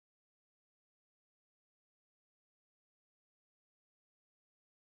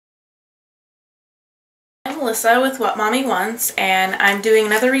Melissa with What Mommy Wants, and I'm doing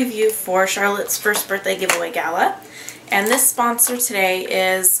another review for Charlotte's first birthday giveaway gala. And this sponsor today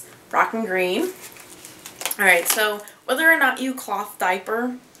is Rockin Green. Alright, so whether or not you cloth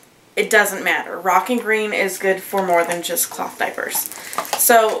diaper, it doesn't matter. Rockin Green is good for more than just cloth diapers.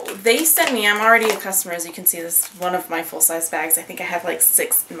 So they sent me, I'm already a customer, as you can see, this is one of my full-size bags. I think I have like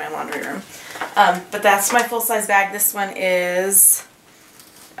 6 in my laundry room. But that's my full-size bag. This one is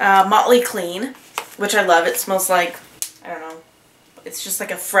Motley Clean, which I love. It smells like, I don't know, it's just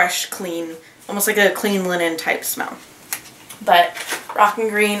like a fresh, clean, almost like a clean linen type smell. But Rockin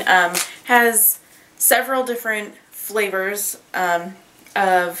Green has several different flavors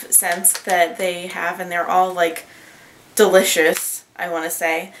of scents that they have, and they're all like delicious, I want to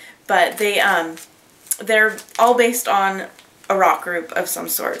say. But they're all based on a rock group of some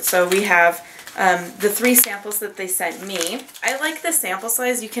sort. So we have the 3 samples that they sent me. I like the sample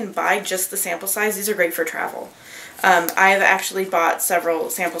size. You can buy just the sample size. These are great for travel. I've actually bought several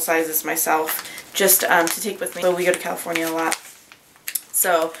sample sizes myself just to take with me. So we go to California a lot.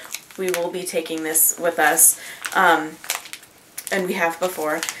 So we will be taking this with us. And we have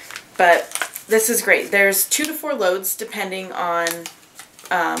before. But this is great. There's 2 to 4 loads depending on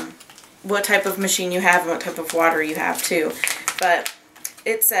what type of machine you have and what type of water you have too. But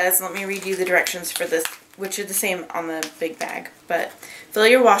it says, let me read you the directions for this, which are the same on the big bag. But fill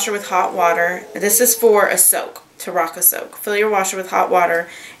your washer with hot water. This is for a soak, to rock a soak. Fill your washer with hot water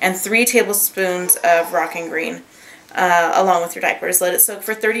and 3 tablespoons of Rockin Green along with your diapers. Let it soak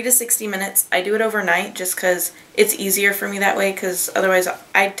for 30 to 60 minutes. I do it overnight just because it's easier for me that way, because otherwise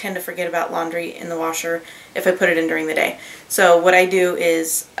I tend to forget about laundry in the washer if I put it in during the day. So what I do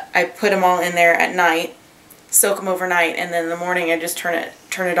is I put them all in there at night, soak them overnight, and then in the morning I just turn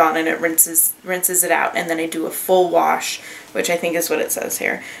it on and it rinses it out, and then I do a full wash, which I think is what it says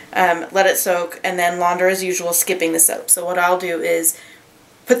here. Let it soak and then launder as usual, skipping the soap. So what I'll do is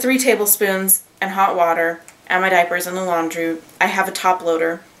put 3 tablespoons in hot water, add my diapers in the laundry. I have a top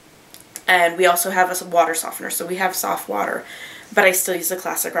loader, and we also have a water softener, so we have soft water, but I still use the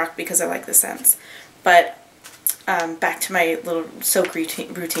Classic Rock because I like the scents. But back to my little soak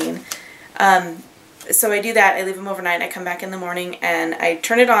routine. So I do that, I leave them overnight, I come back in the morning and I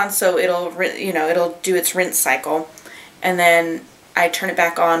turn it on so it'll do its rinse cycle, and then I turn it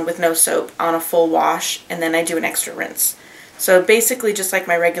back on with no soap on a full wash, and then I do an extra rinse. So basically just like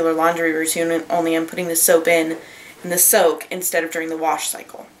my regular laundry routine, only I'm putting the soap in the soak instead of during the wash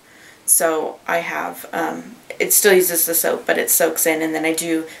cycle. So I have, it still uses the soap, but it soaks in, and then I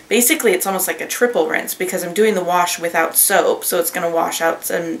do, basically it's almost like a triple rinse because I'm doing the wash without soap, so it's going to wash out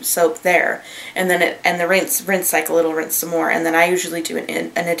some soap there, and then the rinse cycle, it'll rinse some more, and then I usually do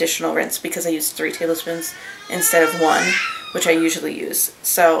an additional rinse because I use 3 tablespoons instead of 1, which I usually use.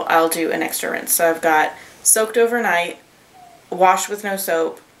 So I'll do an extra rinse. So I've got soaked overnight, wash with no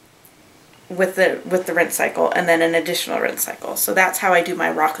soap, with the rinse cycle, and then an additional rinse cycle. So that's how I do my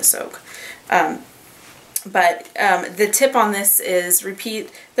rock-a-soak. But the tip on this is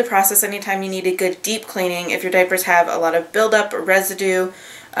repeat the process anytime you need a good deep cleaning. If your diapers have a lot of buildup or residue,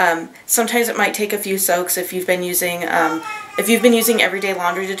 sometimes it might take a few soaks. If you've been using everyday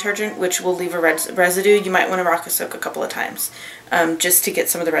laundry detergent, which will leave a residue, you might want to rock-a-soak a couple of times just to get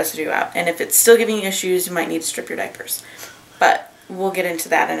some of the residue out. And if it's still giving you issues, you might need to strip your diapers. But we'll get into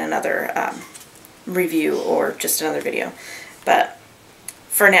that in another review or just another video. But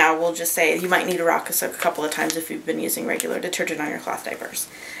for now, we'll just say you might need to rock-a-soak a couple of times if you've been using regular detergent on your cloth diapers.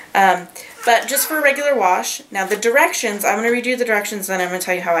 But just for a regular wash, now the directions, I'm going to read you the directions, then I'm going to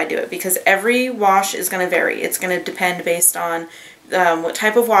tell you how I do it, because every wash is going to vary. It's going to depend based on what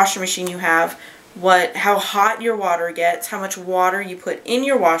type of washing machine you have, how hot your water gets, how much water you put in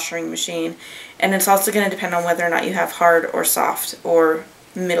your washing machine, and it's also going to depend on whether or not you have hard or soft or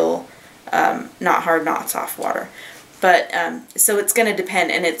middle, not hard, not soft water. But so it's going to depend,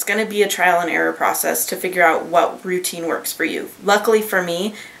 and it's going to be a trial and error process to figure out what routine works for you. Luckily for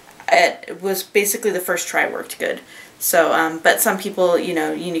me, it was basically the first try worked good. So, but some people,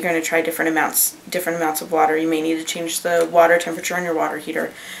 you're going to try different amounts of water. You may need to change the water temperature on your water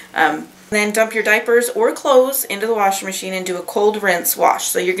heater. Then dump your diapers or clothes into the washing machine and do a cold rinse wash.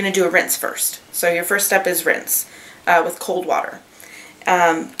 So you're going to do a rinse first. So your first step is rinse with cold water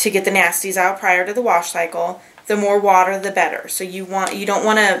to get the nasties out prior to the wash cycle. the more water the better. So you don't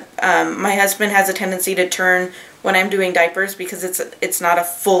want to, my husband has a tendency to turn when I'm doing diapers because it's not a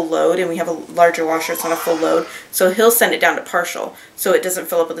full load and we have a larger washer, it's not a full load. So he'll send it down to partial so it doesn't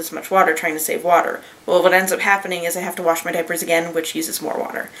fill up with as much water, trying to save water. Well, what ends up happening is I have to wash my diapers again, which uses more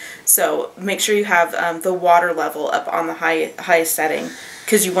water. So make sure you have the water level up on the highest setting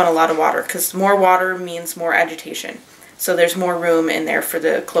because you want a lot of water, because more water means more agitation. So there's more room in there for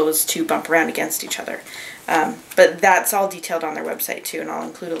the clothes to bump around against each other. But that's all detailed on their website too, and I'll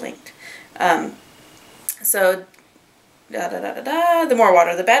include a link. So, the more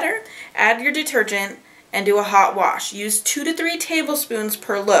water the better. Add your detergent and do a hot wash. Use 2 to 3 tablespoons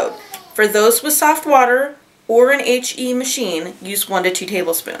per load. For those with soft water or an HE machine, use 1 to 2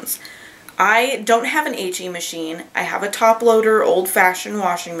 tablespoons. I don't have an HE machine. I have a top loader, old-fashioned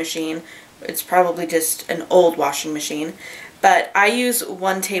washing machine. It's probably just an old washing machine. But I use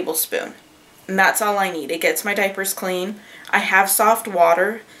 1 tablespoon. And that's all I need. It gets my diapers clean. I have soft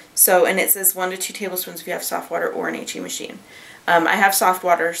water. So, and it says 1 to 2 tablespoons if you have soft water or an HE machine. I have soft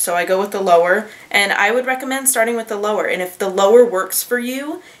water, so I go with the lower, and I would recommend starting with the lower. And if the lower works for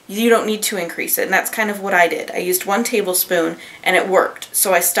you, you don't need to increase it, and that's kind of what I did. I used 1 tablespoon, and it worked,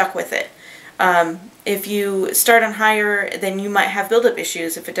 so I stuck with it. If you start on higher, then you might have buildup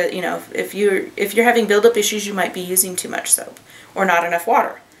issues. If it does, if you're having buildup issues, you might be using too much soap or not enough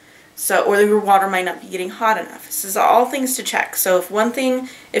water. So, or your water might not be getting hot enough. This is all things to check. So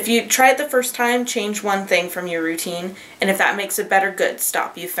if you try it the first time, change one thing from your routine, and if that makes it better, good,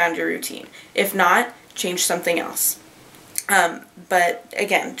 stop. You've found your routine. If not, change something else. But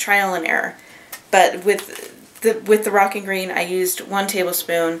again, trial and error. But with the Rockin Green, I used 1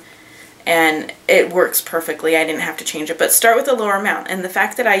 tablespoon, and it works perfectly. I didn't have to change it. But start with a lower amount, and the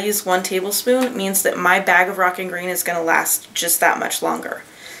fact that I use 1 tablespoon means that my bag of Rockin Green is going to last just that much longer.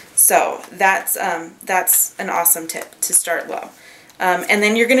 So that's an awesome tip, to start low. And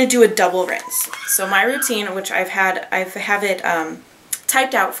then you're going to do a double rinse. So my routine, which I have it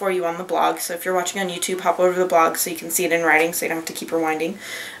typed out for you on the blog. So if you're watching on YouTube, hop over to the blog so you can see it in writing, so you don't have to keep rewinding.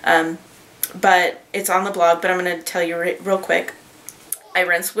 But it's on the blog, but I'm going to tell you real quick. I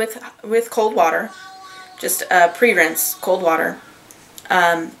rinse with cold water, just pre-rinse cold water.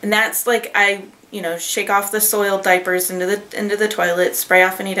 And that's like shake off the soiled diapers into the toilet, spray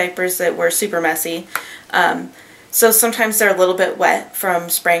off any diapers that were super messy. So sometimes they're a little bit wet from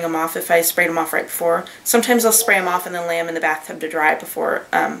spraying them off if I sprayed them off right before. Sometimes I'll spray them off and then lay them in the bathtub to dry before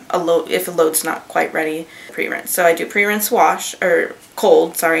if a load's not quite ready. Pre-rinse. So I do pre-rinse wash, or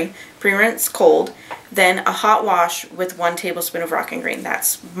cold, sorry. Pre-rinse cold, then a hot wash with 1 tablespoon of Rockin Green.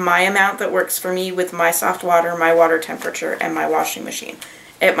 That's my amount that works for me with my soft water, my water temperature, and my washing machine.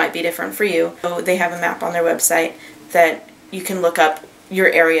 It might be different for you. So they have a map on their website that you can look up your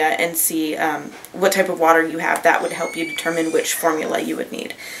area and see what type of water you have. That would help you determine which formula you would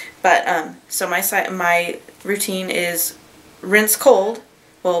need. But so my routine is rinse cold.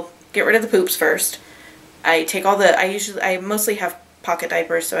 Well, get rid of the poops first. I take all the, I mostly have pocket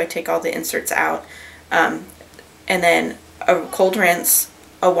diapers, so I take all the inserts out. And then a cold rinse,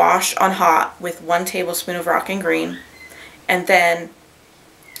 a wash on hot with 1 tablespoon of Rockin Green, and then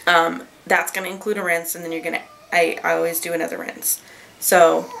that's going to include a rinse, and then I always do another rinse.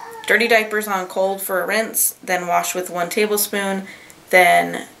 So dirty diapers on cold for a rinse, then wash with 1 tablespoon,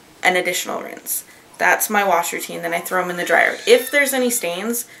 then an additional rinse. That's my wash routine. Then I throw them in the dryer. If there's any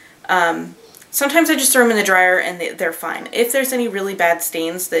stains, sometimes I just throw them in the dryer and they're fine. If there's any really bad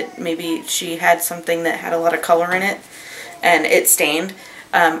stains that maybe she had something that had a lot of color in it and it stained,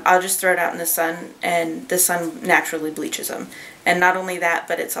 I'll just throw it out in the sun, and the sun naturally bleaches them. And not only that,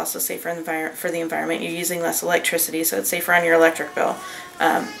 but it's also safer for the environment. You're using less electricity, so it's safer on your electric bill.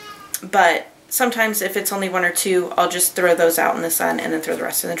 But sometimes if it's only 1 or 2, I'll just throw those out in the sun and then throw the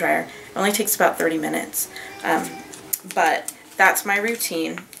rest in the dryer. It only takes about 30 minutes. But that's my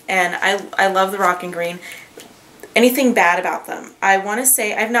routine, and I love the Rockin Green. Anything bad about them? I want to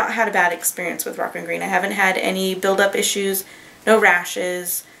say I've not had a bad experience with Rockin Green. I haven't had any buildup issues, no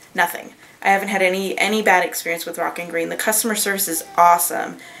rashes, nothing. I haven't had any bad experience with Rockin Green. The customer service is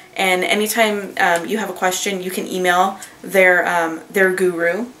awesome, and anytime you have a question, you can email their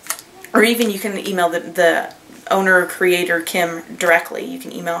guru, or even you can email the owner or creator, Kim, directly. You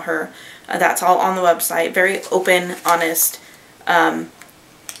can email her. That's all on the website. Very open, honest,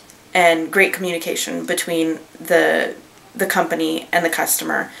 and great communication between the company and the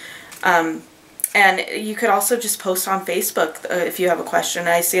customer. And you could also just post on Facebook if you have a question.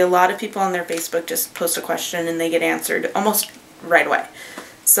 I see a lot of people on their Facebook just post a question and they get answered almost right away.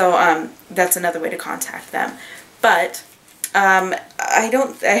 So that's another way to contact them. But I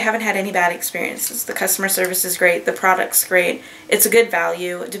haven't had any bad experiences. The customer service is great. The product's great. It's a good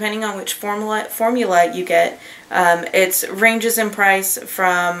value. Depending on which formula you get, it ranges in price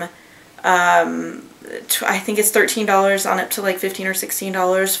from, I think it's $13 on up to like $15 or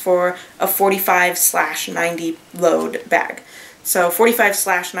 $16 for a 45/90 load bag. So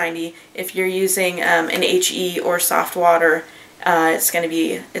 45/90, if you're using an HE or soft water, it's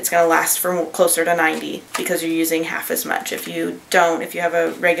gonna last for closer to 90 because you're using half as much. If you have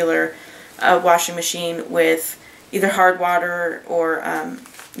a regular washing machine with either hard water or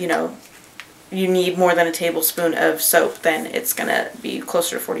you need more than a tablespoon of soap, then it's gonna be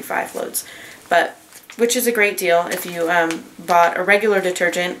closer to 45 loads. But which is a great deal if you bought a regular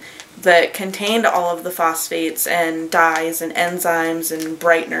detergent that contained all of the phosphates and dyes and enzymes and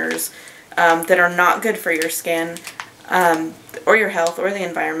brighteners that are not good for your skin or your health or the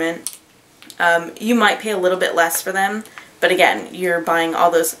environment. You might pay a little bit less for them, but again, you're buying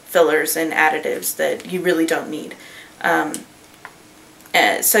all those fillers and additives that you really don't need.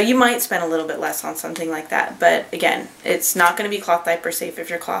 So you might spend a little bit less on something like that, but again, it's not going to be cloth diaper safe if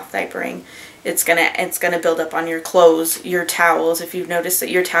you're cloth diapering. It's gonna build up on your clothes, your towels. If you've noticed that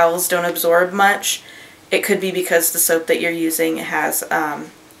your towels don't absorb much, it could be because the soap that you're using has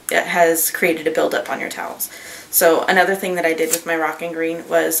created a buildup on your towels. So another thing that I did with my Rockin Green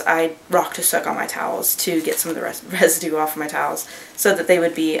was I rock to soak on my towels to get some of the residue off of my towels so that they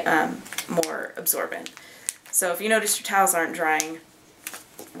would be more absorbent. So if you notice your towels aren't drying,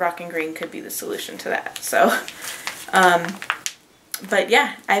 Rockin Green could be the solution to that. So, but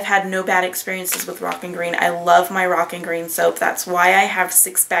yeah, I've had no bad experiences with Rockin Green. I love my Rockin Green soap. That's why I have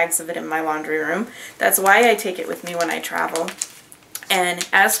 6 bags of it in my laundry room. That's why I take it with me when I travel. And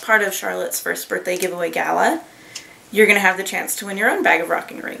as part of Charlotte's first birthday giveaway gala, you're going to have the chance to win your own bag of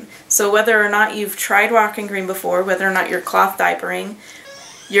Rockin Green. So whether or not you've tried Rockin Green before, whether or not you're cloth diapering,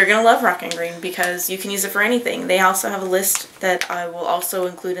 you're going to love Rockin Green because you can use it for anything. They also have a list that I will also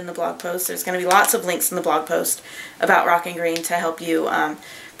include in the blog post. There's going to be lots of links in the blog post about Rockin Green to help you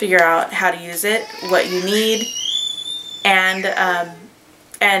figure out how to use it, what you need, and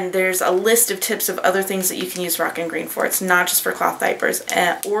there's a list of tips of other things that you can use Rockin Green for. It's not just for cloth diapers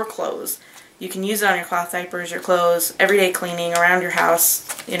or clothes. You can use it on your cloth diapers, your clothes, everyday cleaning, around your house,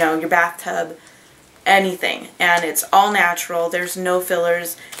 your bathtub, anything. And it's all natural. There's no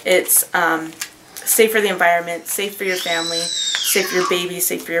fillers. It's safe for the environment, safe for your family, safe for your baby,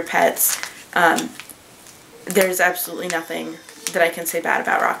 safe for your pets. There's absolutely nothing that I can say bad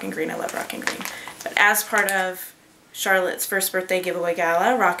about Rockin Green. I love Rockin Green. But as part of Charlotte's first birthday giveaway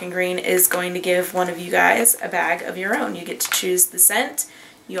gala, Rockin Green is going to give one of you guys a bag of your own. You get to choose the scent.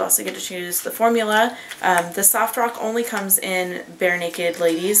 You also get to choose the formula. The Soft Rock only comes in Bare Naked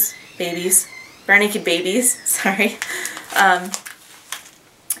Babies, sorry.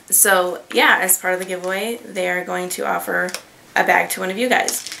 So yeah, as part of the giveaway, they are going to offer a bag to one of you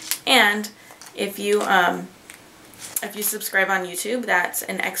guys. And if you subscribe on YouTube, that's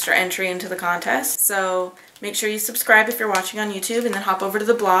an extra entry into the contest. So make sure you subscribe if you're watching on YouTube, and then hop over to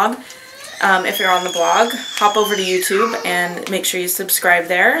the blog. If you're on the blog, hop over to YouTube and make sure you subscribe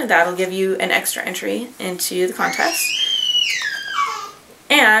there. That'll give you an extra entry into the contest.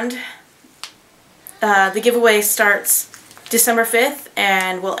 And the giveaway starts December 5th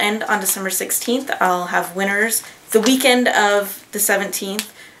and will end on December 16th. I'll have winners the weekend of the 17th.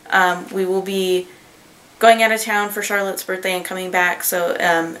 We will be going out of town for Charlotte's birthday and coming back, so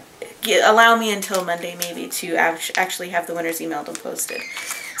allow me until Monday maybe to actually have the winners emailed and posted.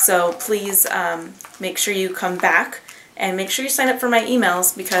 So please make sure you come back and make sure you sign up for my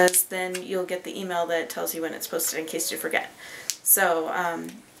emails, because then you'll get the email that tells you when it's posted in case you forget. So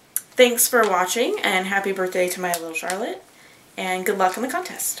thanks for watching, and happy birthday to my little Charlotte, and good luck in the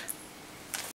contest.